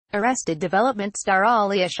Arrested Development star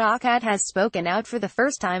Alia Shawkat has spoken out for the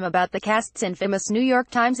first time about the cast's infamous New York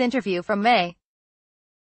Times interview from May.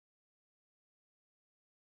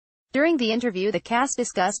 During the interview, the cast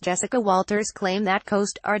discussed Jessica Walter's claim that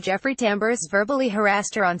co-star Jeffrey Tambor verbally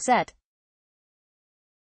harassed her on set.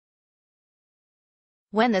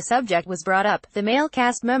 When the subject was brought up, the male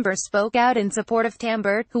cast member spoke out in support of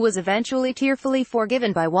Tambor, who was eventually tearfully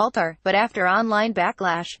forgiven by Walter, but after online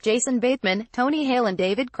backlash, Jason Bateman, Tony Hale and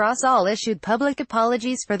David Cross all issued public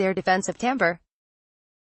apologies for their defense of Tambor.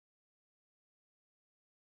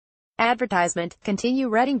 Advertisement. Continue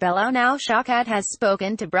reading below now. Shawkat has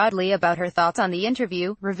spoken to broadly about her thoughts on the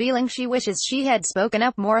interview, revealing she wishes she had spoken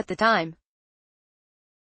up more at the time.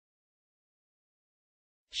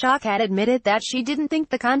 Shawkat admitted that she didn't think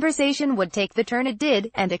the conversation would take the turn it did,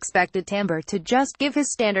 and expected Tambor to just give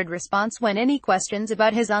his standard response when any questions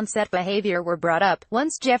about his on-set behavior were brought up.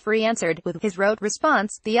 Once Jeffrey answered with his rote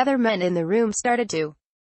response, the other men in the room started to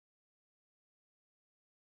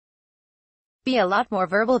be a lot more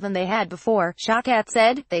verbal than they had before. Shawkat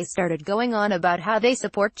said, "They started going on about how they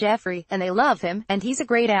support Jeffrey, and they love him, and he's a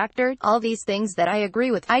great actor, all these things that I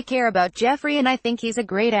agree with. I care about Jeffrey and I think he's a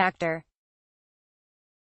great actor."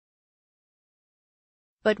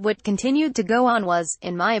 But what continued to go on was,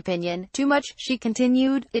 in my opinion, too much. She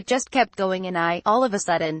continued, "It just kept going and I, all of a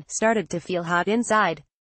sudden, started to feel hot inside.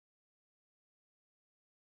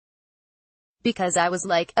 Because I was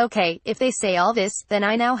like, okay, if they say all this, then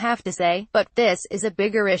I now have to say, but this is a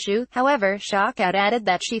bigger issue." However, Shawkat added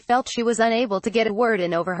that she felt she was unable to get a word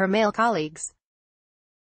in over her male colleagues.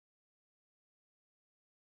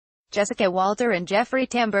 Jessica Walter and Jeffrey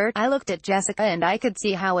Tambor. "I looked at Jessica and I could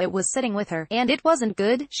see how it was sitting with her, and it wasn't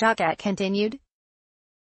good," Shawkat continued.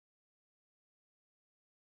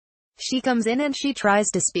 "She comes in and she tries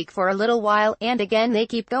to speak for a little while, and again they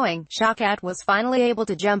keep going." Shawkat was finally able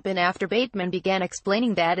to jump in after Bateman began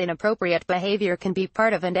explaining that inappropriate behavior can be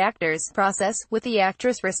part of an actor's process, with the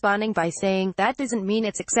actress responding by saying, "That doesn't mean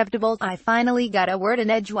it's acceptable." "I finally got a word in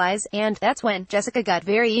edgewise, and that's when Jessica got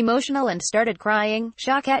very emotional and started crying,"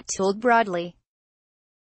 Shawkat told broadly.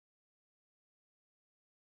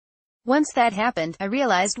 "Once that happened, I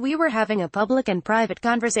realized we were having a public and private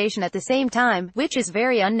conversation at the same time, which is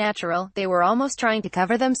very unnatural. They were almost trying to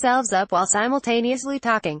cover themselves up while simultaneously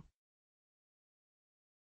talking,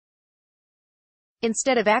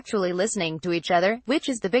 instead of actually listening to each other, which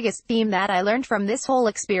is the biggest theme that I learned from this whole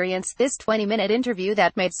experience, this 20-minute interview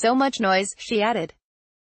that made so much noise," she added.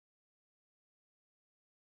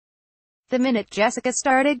 "The minute Jessica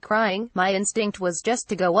started crying, my instinct was just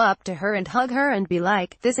to go up to her and hug her and be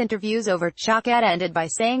like, 'This interview's over.'" Shawkat ended by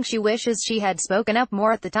saying she wishes she had spoken up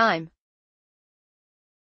more at the time.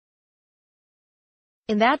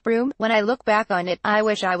 "In that room, when I look back on it, I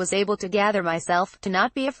wish I was able to gather myself, to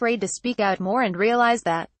not be afraid to speak out more and realize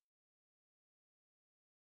that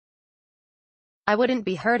I wouldn't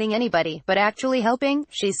be hurting anybody, but actually helping,"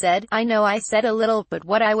 she said. "I know I said a little, but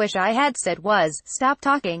what I wish I had said was, stop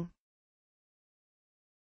talking.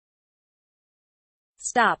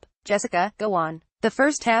 Stop. Jessica, go on." The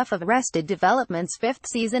first half of Arrested Development's 5th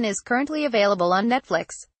season is currently available on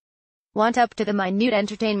Netflix. Want up to the minute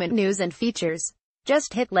entertainment news and features?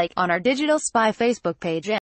 Just hit like on our Digital Spy Facebook page and